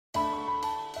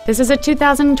This is a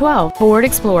 2012 Ford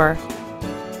Explorer.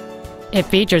 It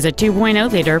features a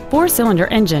 2.0-liter four-cylinder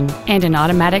engine and an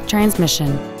automatic transmission.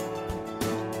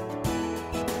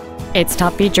 Its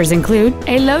top features include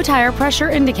a low tire pressure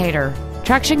indicator,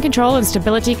 traction control and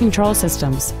stability control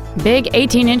systems, big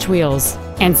 18-inch wheels,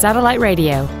 and satellite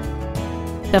radio.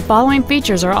 The following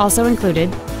features are also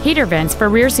included: heater vents for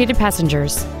rear-seated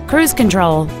passengers, cruise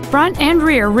control, front and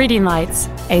rear reading lights,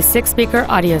 a 6-speaker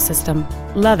audio system,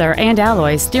 leather and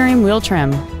alloy steering wheel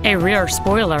trim, a rear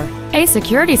spoiler, a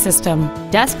security system,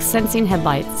 dusk sensing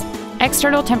headlights,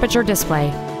 external temperature display,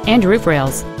 and roof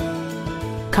rails.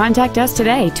 Contact us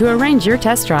today to arrange your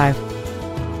test drive.